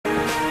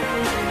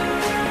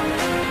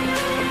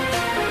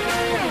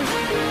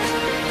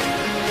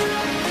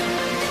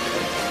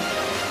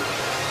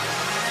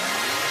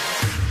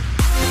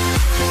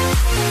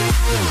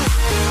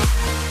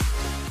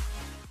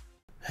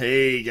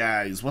Hey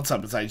guys, what's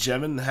up? It's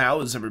iJevin.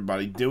 How is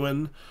everybody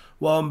doing?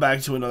 Welcome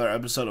back to another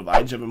episode of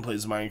iJevin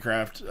Plays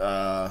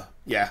Minecraft.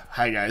 Yeah,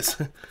 hi guys.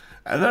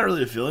 I'm not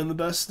really feeling the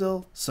best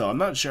still, so I'm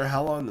not sure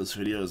how long this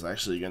video is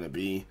actually going to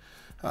be.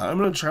 I'm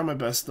going to try my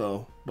best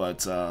though,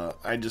 but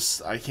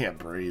I can't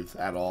breathe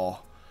at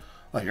all.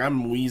 Like,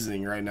 I'm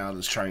wheezing right now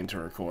just trying to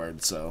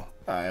record, so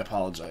I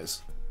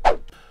apologize.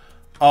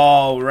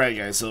 Alright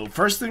guys, so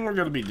first thing we're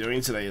going to be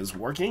doing today is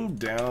working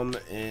down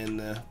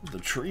in the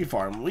tree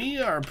farm. We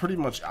are pretty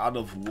much out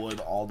of wood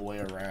all the way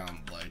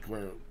around, like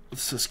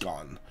it's just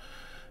gone.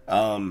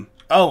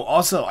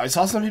 Also, I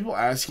saw some people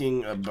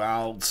asking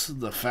about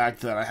the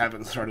fact that I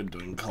haven't started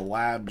doing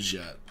collabs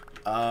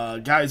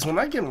yet. Guys, when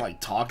I can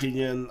like talk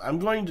again, I'm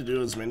going to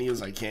do as many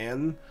as I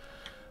can,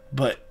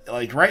 but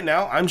like right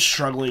now, I'm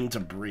struggling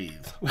to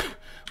breathe.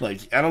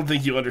 Like, I don't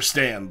think you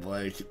understand,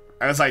 like,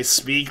 as I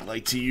speak,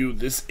 like, to you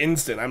this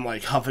instant, I'm,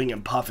 like, huffing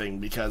and puffing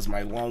because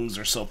my lungs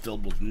are so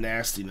filled with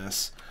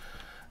nastiness.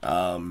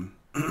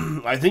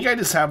 I think I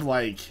just have,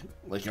 like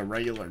a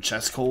regular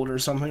chest cold or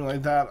something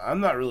like that.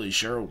 I'm not really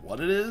sure what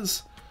it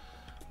is,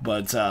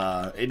 but,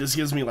 it just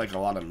gives me, like, a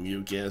lot of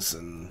mucus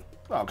and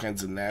all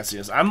kinds of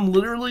nastiness. I'm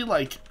literally,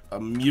 like, a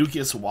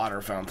mucus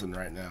water fountain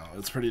right now.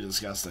 It's pretty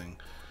disgusting.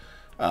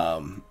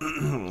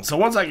 So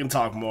once I can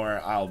talk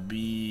more, I'll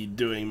be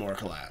doing more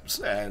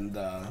collabs, and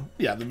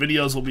yeah, the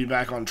videos will be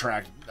back on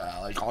track,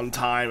 like on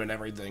time and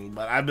everything.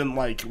 But I've been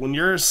like, when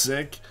you're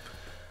sick,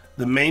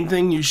 the main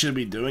thing you should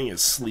be doing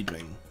is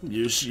sleeping.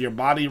 Your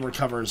body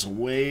recovers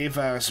way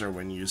faster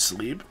when you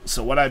sleep.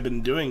 So what I've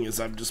been doing is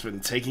I've just been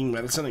taking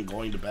medicine and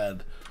going to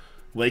bed.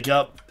 Wake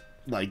up,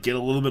 like get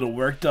a little bit of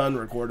work done,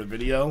 record a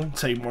video,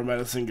 take more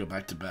medicine, go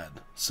back to bed.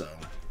 So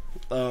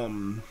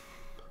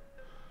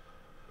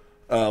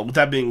with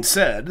that being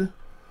said,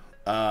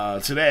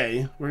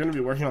 today we're going to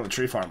be working on the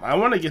tree farm. I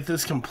want to get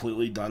this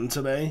completely done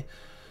today.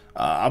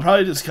 I'll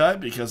probably just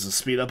cut because the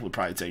speed up would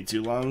probably take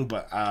too long.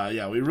 But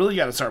yeah, we really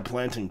got to start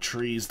planting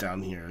trees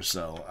down here.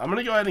 So I'm going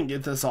to go ahead and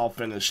get this all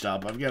finished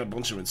up. I've got a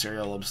bunch of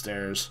material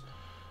upstairs.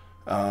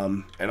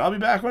 And I'll be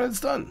back when it's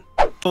done.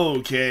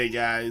 Okay,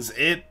 guys.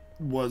 It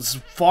was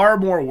far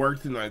more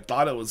work than I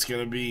thought it was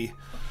going to be.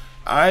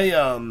 I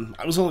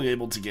was only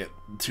able to get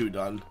 2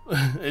 done.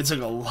 It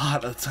took a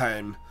lot of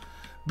time.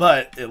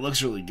 But it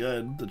looks really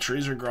good. The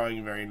trees are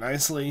growing very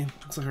nicely.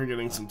 Looks like we're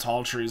getting some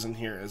tall trees in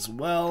here as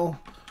well.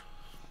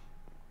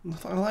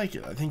 I like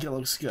it. I think it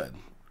looks good.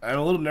 I'm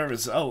a little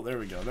nervous. Oh, there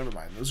we go. Never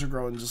mind. Those are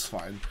growing just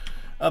fine.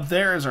 Up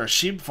there is our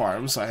sheep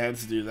farm, so I had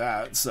to do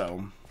that.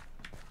 So,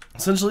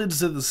 essentially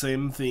just did the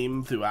same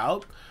theme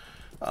throughout.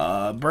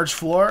 Birch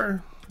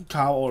floor,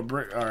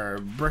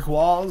 brick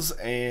walls,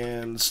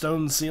 and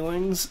stone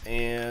ceilings,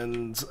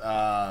 and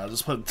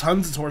just put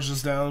tons of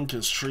torches down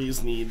because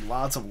trees need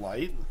lots of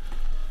light.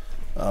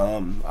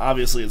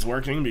 Obviously it's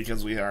working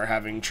because we are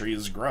having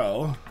trees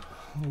grow.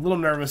 A little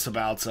nervous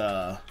about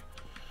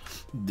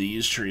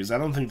these trees. I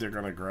don't think they're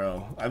gonna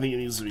grow. I think it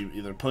needs to be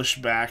either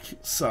pushed back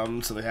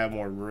some so they have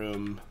more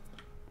room.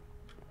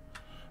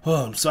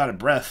 Oh, I'm so out of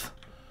breath.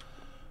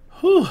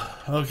 Whew.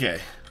 Okay.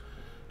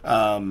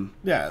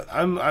 Yeah,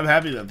 I'm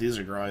happy that these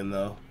are growing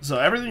though. So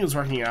everything is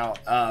working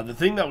out. The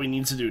thing that we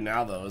need to do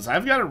now though is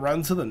I've got to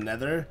run to the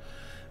nether.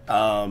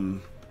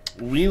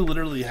 We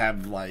literally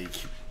have like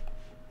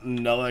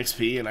no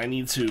XP, and I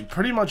need to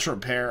pretty much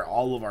repair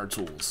all of our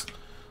tools.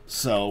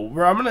 So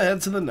I'm gonna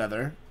head to the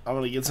nether. I'm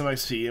gonna get some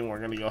XP, and we're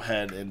gonna go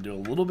ahead and do a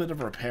little bit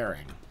of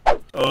repairing.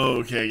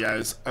 Okay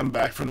guys, I'm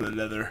back from the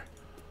nether.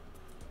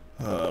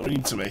 We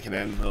need to make an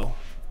anvil.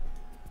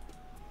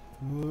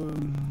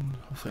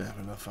 Hopefully I have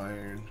enough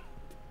iron.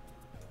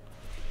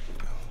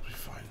 That'll be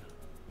fine.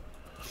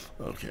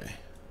 Okay.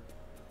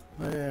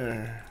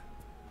 There.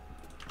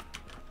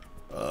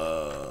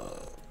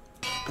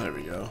 There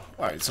we go.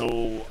 Alright,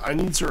 so I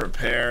need to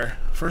repair.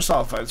 First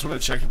off, I just want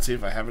to check and see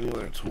if I have any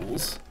other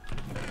tools. I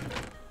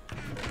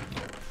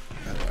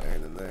have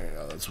iron in there.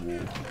 Oh, that's wool.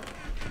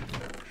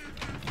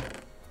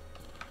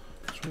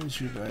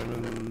 22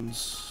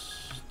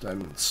 diamonds.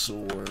 Diamond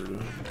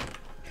sword.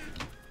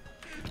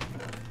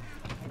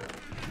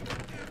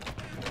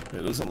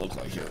 It doesn't look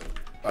like it.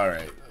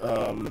 Alright,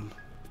 gonna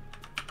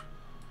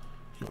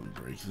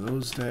break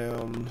those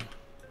down.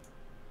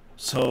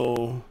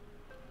 So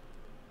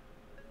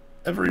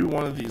every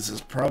one of these is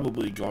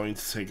probably going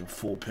to take a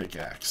full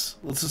pickaxe.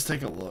 Let's just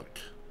take a look.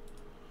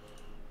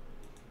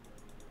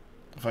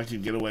 If I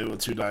could get away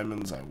with 2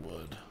 diamonds, I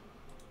would.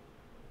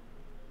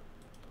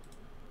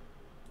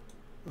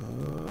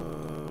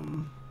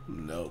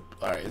 Nope.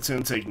 Alright, it's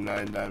gonna take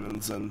 9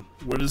 diamonds, and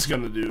we're just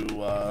gonna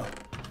do, I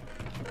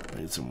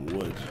need some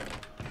wood.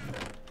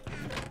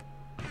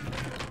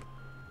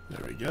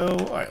 There we go.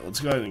 Alright, let's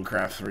go ahead and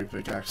craft 3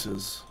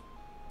 pickaxes.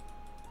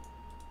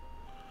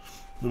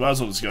 We might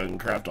as well just go ahead and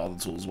craft all the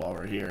tools while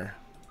we're here.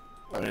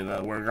 I mean,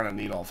 we're gonna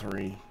need all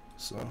 3,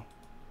 so.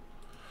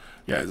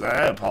 Guys,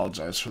 I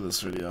apologize for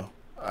this video.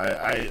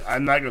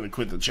 I'm not gonna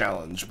quit the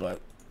challenge,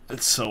 but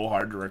it's so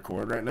hard to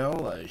record right now,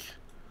 like,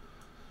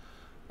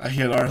 I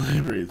can hardly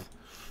breathe.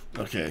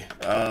 Okay,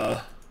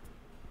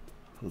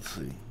 Let's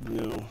see.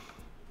 You.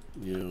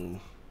 You.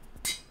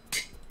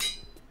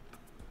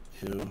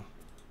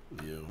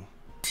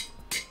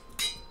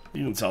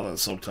 You can tell that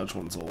Silk Touch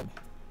one's old.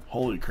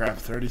 Holy crap,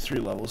 33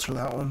 levels for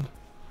that one?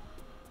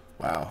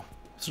 Wow,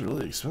 this is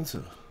really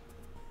expensive.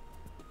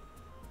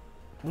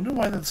 I wonder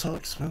why that's so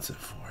expensive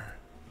for.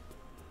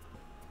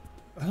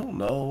 I don't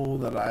know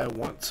that I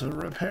want to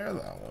repair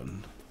that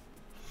one.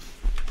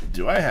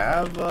 Do I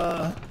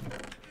have,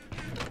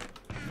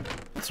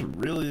 it's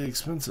really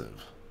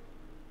expensive.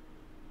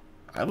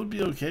 I would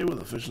be okay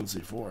with efficiency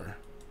 4.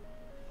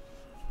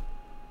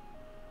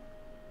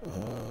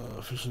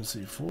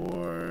 Efficiency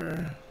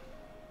 4.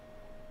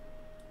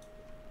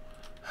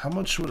 How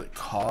much would it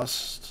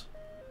cost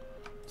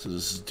to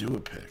just do a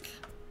pick?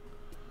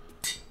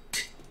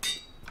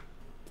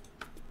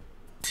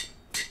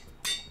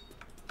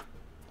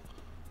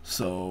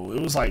 So it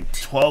was like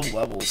 12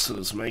 levels to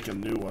just make a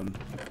new one.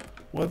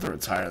 We'll have to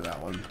retire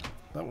that one.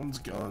 That one's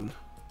gone.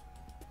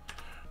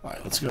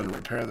 Alright, let's go and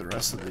repair the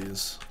rest of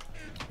these.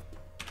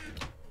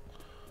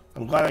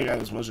 I'm glad I got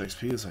as much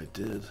XP as I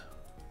did.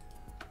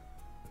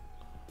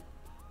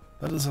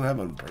 That doesn't have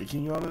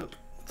unbreaking on it?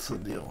 What's the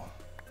deal?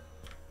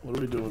 What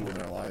are we doing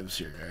with our lives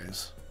here,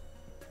 guys?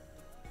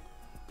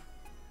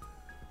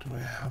 Do I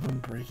have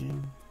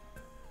unbreaking?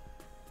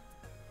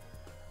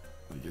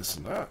 I guess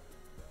not.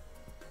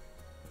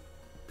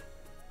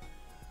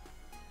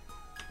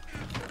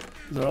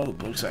 Is that all the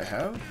books I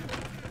have?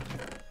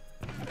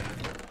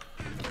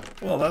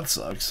 Well, that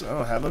sucks. I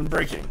don't have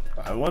unbreaking.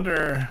 I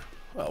wonder...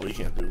 Well, we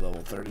can't do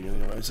level 30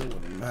 anyways, it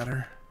wouldn't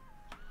matter.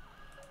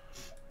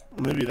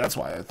 Maybe that's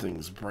why that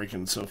thing's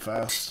breaking so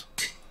fast.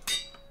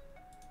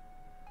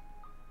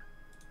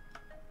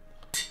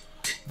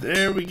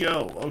 There we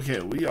go. Okay,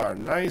 we are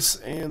nice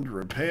and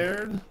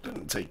repaired.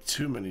 Didn't take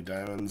too many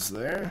diamonds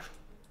there.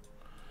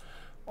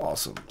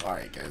 Awesome.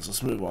 Alright guys,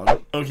 let's move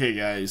on. Okay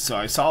guys, so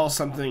I saw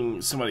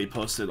something somebody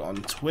posted on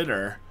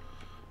Twitter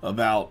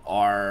about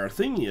our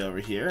thingy over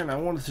here, and I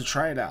wanted to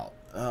try it out.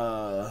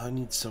 I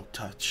need Silk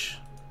Touch.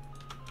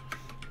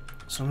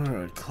 So I'm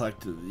going to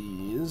collect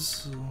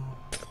these.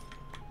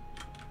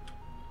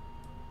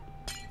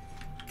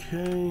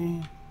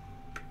 Okay.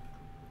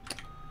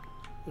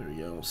 There we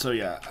go. So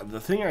yeah,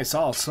 the thing I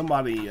saw,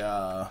 somebody,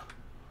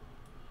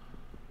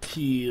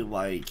 he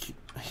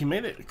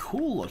made it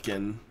cool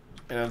looking,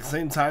 and at the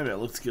same time it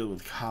looked good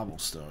with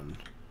cobblestone.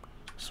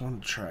 So I'm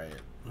going to try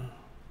it.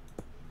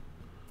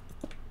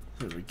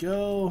 There we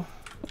go.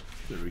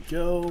 There we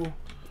go.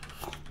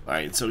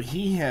 Alright, so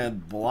he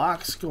had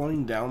blocks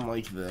going down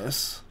like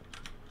this.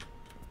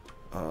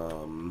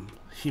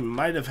 He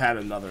might have had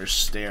another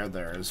stair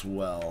there as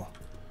well.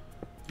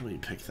 Let me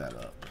pick that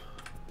up.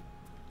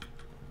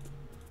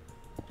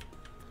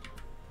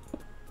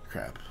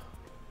 Crap.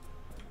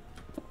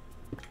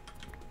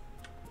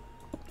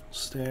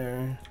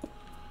 Stair.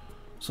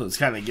 So it's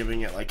kind of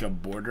giving it like a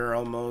border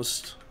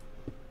almost.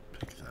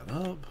 Pick that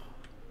up.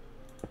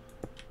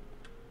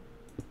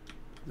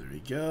 There we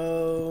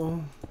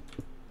go.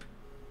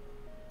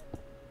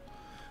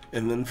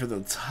 And then for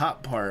the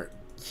top part,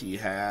 he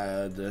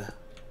had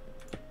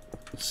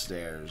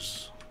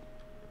stairs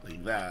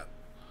like that.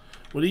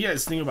 What do you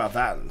guys think about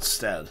that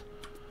instead?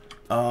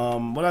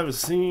 What I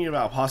was thinking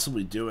about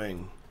possibly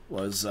doing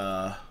was,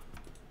 hold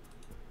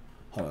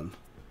on.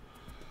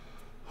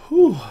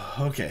 Whew,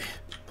 okay.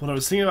 What I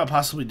was thinking about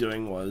possibly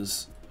doing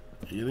was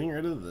getting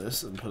rid of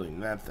this and putting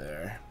that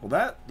there.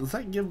 Well, does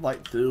that give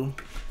light through?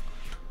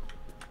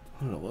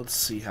 I don't know, let's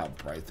see how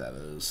bright that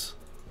is.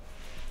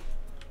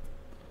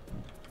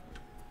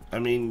 I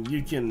mean,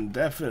 you can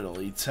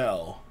definitely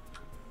tell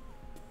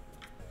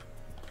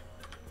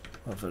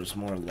if there's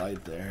more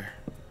light there.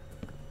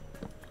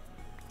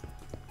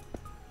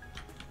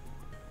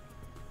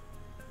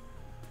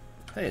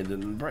 Hey, it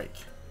didn't break.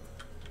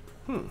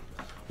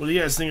 What do you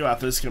guys think about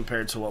this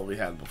compared to what we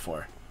had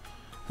before?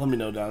 Let me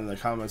know down in the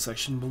comment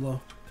section below.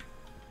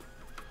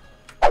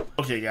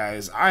 Okay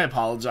guys, I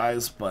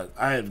apologize, but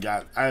I have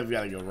got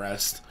to go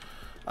rest.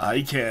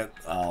 I can't,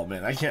 oh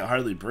man, I can't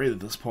hardly breathe at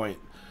this point.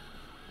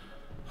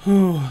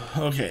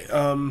 Okay,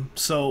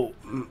 so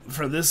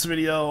for this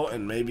video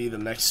and maybe the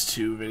next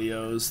 2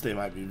 videos, they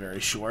might be very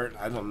short.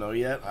 I don't know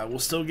yet. I will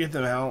still get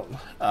them out,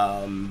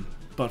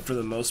 but for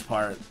the most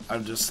part,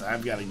 I've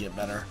got to get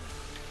better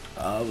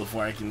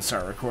before I can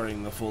start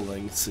recording the full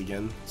lengths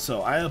again.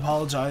 So I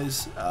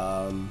apologize,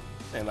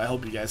 and I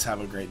hope you guys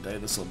have a great day.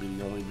 This will be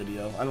the only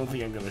video. I don't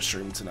think I'm going to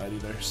stream tonight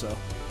either, so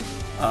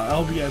I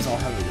hope you guys all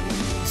have a good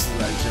one. This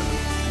is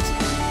iJevin.